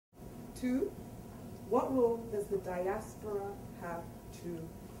Two, what role does the diaspora have to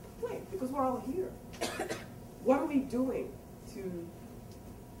play? Because we're all here. What are we doing to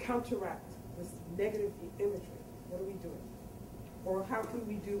counteract this negative imagery? What are we doing? Or how can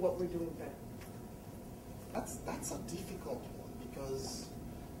we do what we're doing better? That's a difficult one, because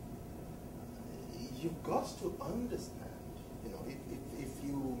you've got to understand, if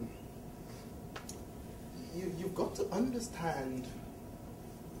you've got to understand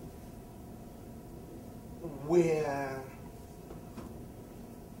where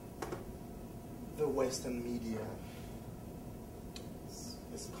the Western media is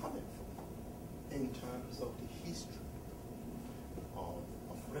coming from in terms of the history of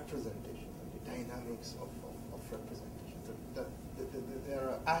representation and the dynamics of representation. There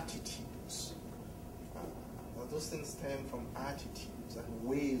are attitudes. Those things stem from attitudes and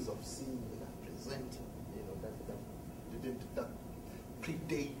ways of seeing and presenting, that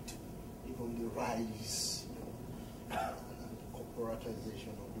predate even the rise, and corporatization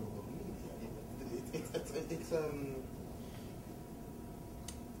of global media. It's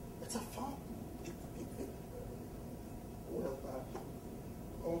a form.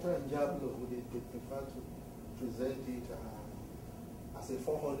 Alter and Jablo, they prefer to present it as a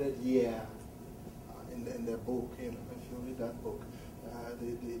 400-year in their book. If you read that book,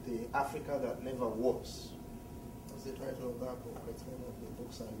 the Africa that never was. That's the title of that book. It's one of the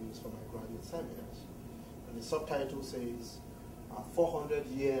books I use for my graduate seminars. And the subtitle says, 400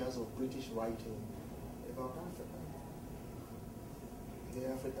 years of British writing about Africa. The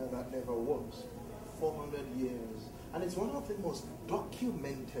Africa that never was. 400 years. And it's one of the most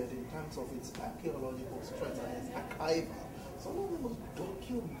documented in terms of its archaeological strength and its archival. It's one of the most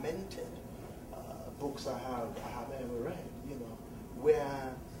documented books I have ever read,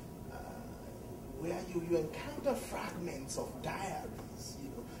 where you encounter fragments of diaries,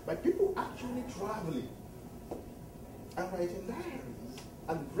 by people actually traveling and writing diaries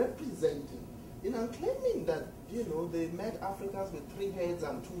and representing, and claiming that, they met Africans with 3 heads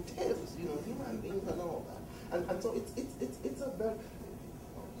and 2 tails, human beings and all that. And so it's a very,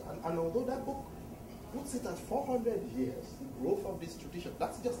 and although that book puts it at 400 years, the growth of this tradition,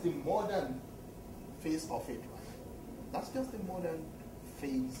 that's just the modern phase of it, right? That's just the modern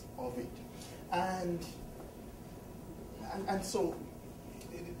phase of it. And so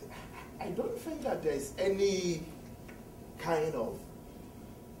I don't think that there's any kind of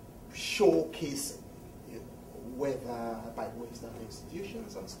showcasing, whether by Western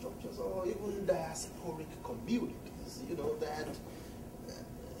institutions and structures or even diasporic communities,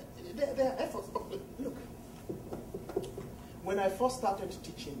 that their efforts. Look, when I first started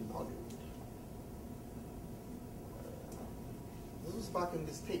teaching Nollywood, this was back in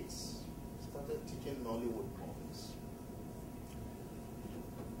the States. Started teaching Nollywood movies.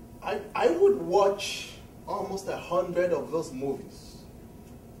 I would watch almost 100 of those movies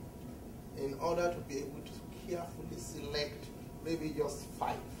in order to be able to carefully select maybe just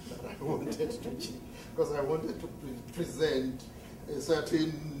 5 that I wanted to teach, because I wanted to present a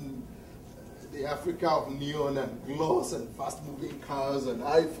certain the Africa of neon and gloss and fast-moving cars and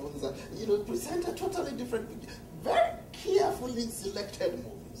iPhones, and present a totally different picture. Very carefully selected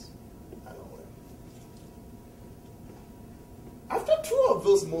movies. After 2 of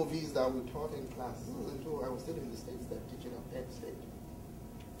those movies that we taught in class, I was still in the States then, teaching at Penn State.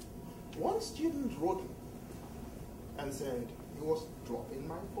 One student wrote me and said he was dropping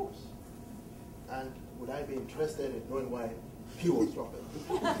my course, and would I be interested in knowing why he was dropping?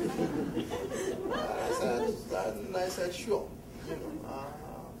 I said, sure,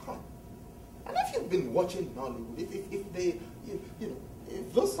 come. And if you've been watching Nollywood,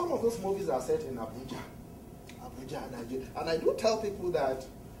 if some of those movies are set in Abuja, Nigeria, and I do tell people that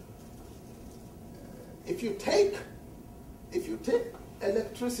if you take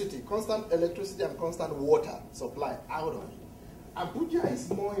electricity, constant electricity and constant water supply out of it, Abuja is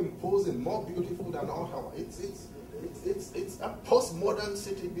more imposing, more beautiful than Ottawa. It's a postmodern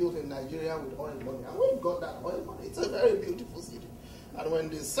city built in Nigeria with oil money, and we've got that oil money. It's a very beautiful city. And when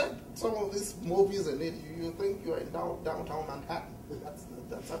they set some of these movies in it, you think you're in downtown Manhattan.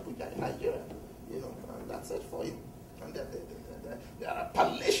 That's Abuja in Nigeria, and that's it for you. And there are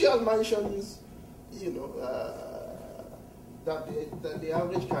palatial mansions, that the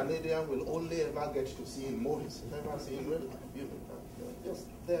average Canadian will only ever get to see in movies, never see in real life, just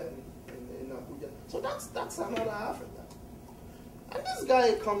there in Abuja. So that's another Africa. And this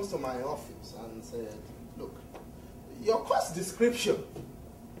guy comes to my office and said, look, your course description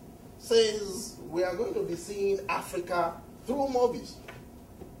says we are going to be seeing Africa through movies.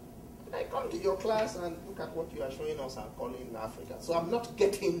 And I come to your class and look at what you are showing us and calling Africa. So I'm not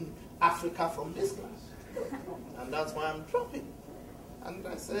getting Africa from this class. And that's why I'm dropping. And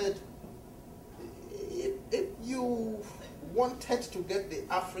I said, if you wanted to get the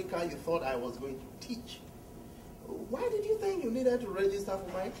Africa you thought I was going to teach, why did you think you needed to register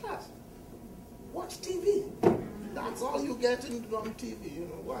for my class? Watch TV. That's all you get on TV. You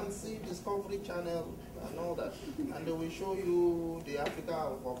know, go and see Discovery Channel and all that. And they will show you the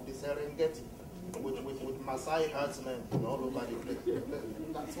Africa of the Serengeti with Maasai herdsmen all over the place.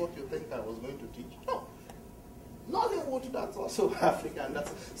 That's what you think I was going to teach? No. Nollywood, that's also Africa. And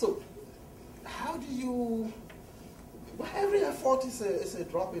so how do you... Well, every effort is a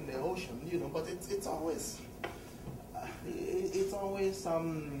drop in the ocean, but it's always...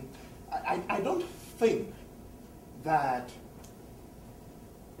 I don't think that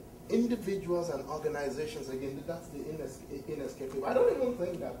individuals and organizations, again, that's the inescapable. I don't even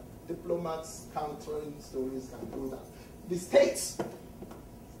think that diplomats countering stories can do that. The states,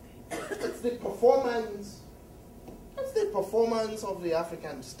 it's the performance of the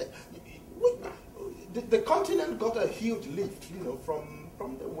African state. The continent got a huge lift,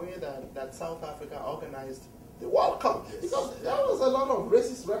 from the way that South Africa organized the World Cup. Yes. Because there was a lot of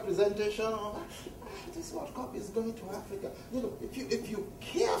racist representation of this World Cup is going to Africa. If you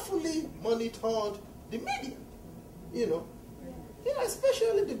carefully monitored the media,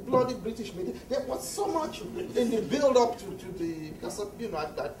 especially the bloody British media, there was so much in the build-up to the, because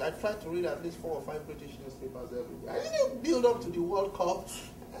I tried to read at least 4 or 5 British newspapers every day. I didn't build up to the World Cup.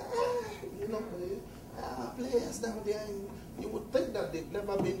 Players down there, you would think that they've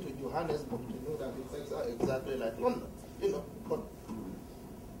never been to Johannesburg to know that it's exactly like London, But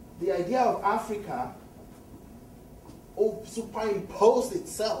the idea of Africa superimposed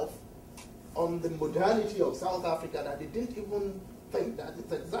itself on the modernity of South Africa that they didn't even think that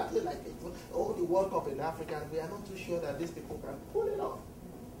it's exactly like it. Oh, the World Cup in Africa, and we are not too sure that these people can pull it off.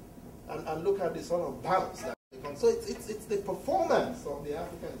 And look at the sort of bounce that they can. So it's the performance of the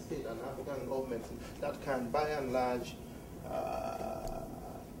African state and African government that can, by and large,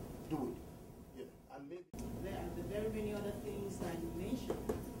 do it. And maybe there are very many other things that you mentioned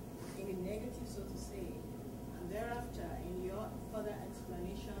in the negative, so to say. And thereafter, in your further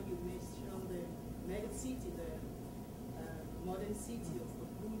explanation, you mentioned the mega city, the modern city of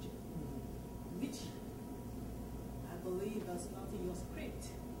Abuja, which I believe does not in your script.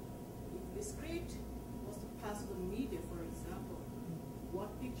 If the script was to pass to the media, for example,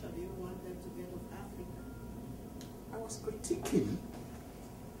 what picture do you want them to get of Africa? I was critiquing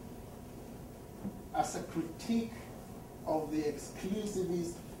as a critique of the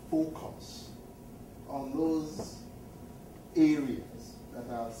exclusivist focus on those areas that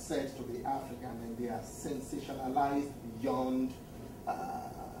are said to be African and they are sensationalized beyond.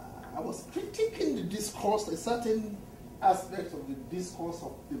 I was critiquing the discourse, a certain aspect of the discourse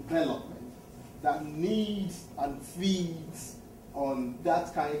of development that needs and feeds on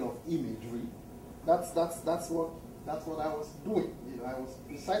that kind of imagery. That's what I was doing. I was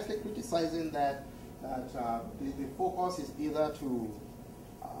precisely criticizing that the focus is either to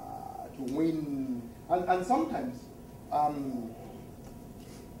win, and sometimes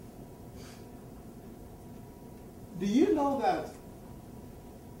do you know that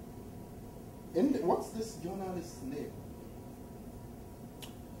what's this journalist's name?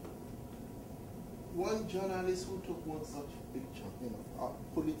 One journalist who took one such picture, a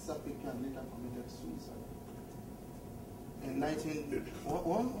Pulitzer picture, and later committed suicide. In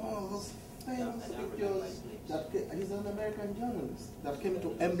one of those famous pictures he's an American journalist that came to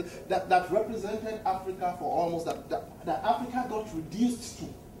that represented Africa for almost that Africa got reduced to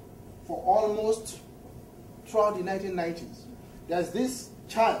for almost throughout the 1990s. There's this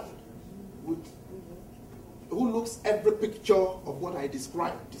child who looks every picture of what I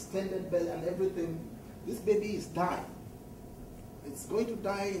described, distended belly and everything. This baby is dying. It's going to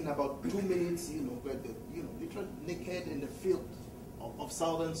die in about 2 minutes, literally naked in the field of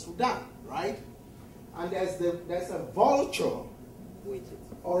southern Sudan, right? And there's a vulture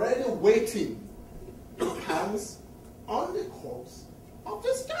already waiting, hands on the corpse of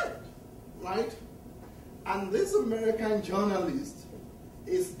this child, right? And this American journalist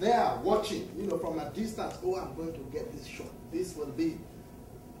is there watching, from a distance. Oh, I'm going to get this shot. This will be.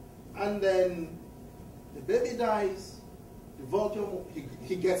 And then the baby dies. The vulture,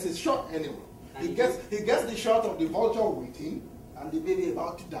 he gets his shot anyway. He gets the shot of the vulture waiting, and the baby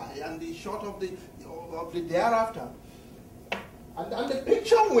about to die, and the shot of the thereafter. And the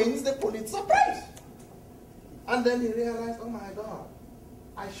picture wins the Pulitzer Prize. And then he realized, oh my God,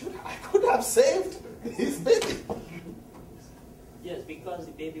 I could have saved his baby. Yes, because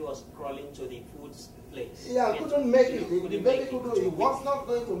the baby was crawling to the food place. Yeah, couldn't make it. The Couldn't baby make it. couldn't. He was not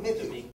going to make it.